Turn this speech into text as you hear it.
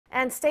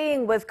And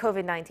staying with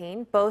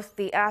COVID-19, both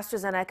the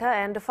AstraZeneca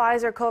and the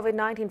Pfizer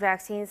COVID-19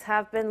 vaccines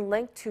have been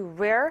linked to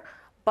rare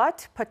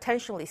but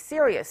potentially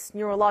serious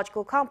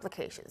neurological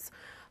complications.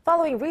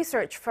 Following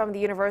research from the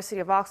University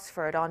of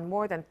Oxford on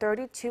more than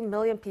 32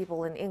 million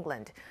people in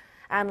England,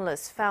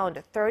 analysts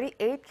found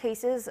 38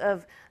 cases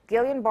of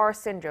Guillain-Barre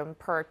syndrome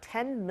per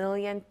 10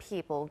 million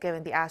people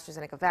given the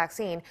AstraZeneca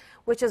vaccine,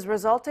 which has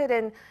resulted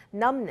in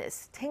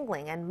numbness,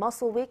 tingling, and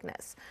muscle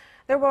weakness.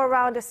 There were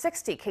around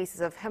 60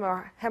 cases of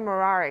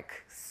hemorrhagic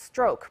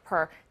stroke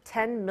per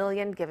 10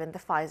 million given the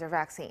Pfizer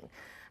vaccine.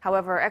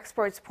 However,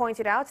 experts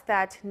pointed out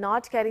that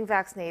not getting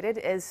vaccinated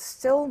is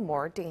still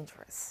more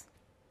dangerous.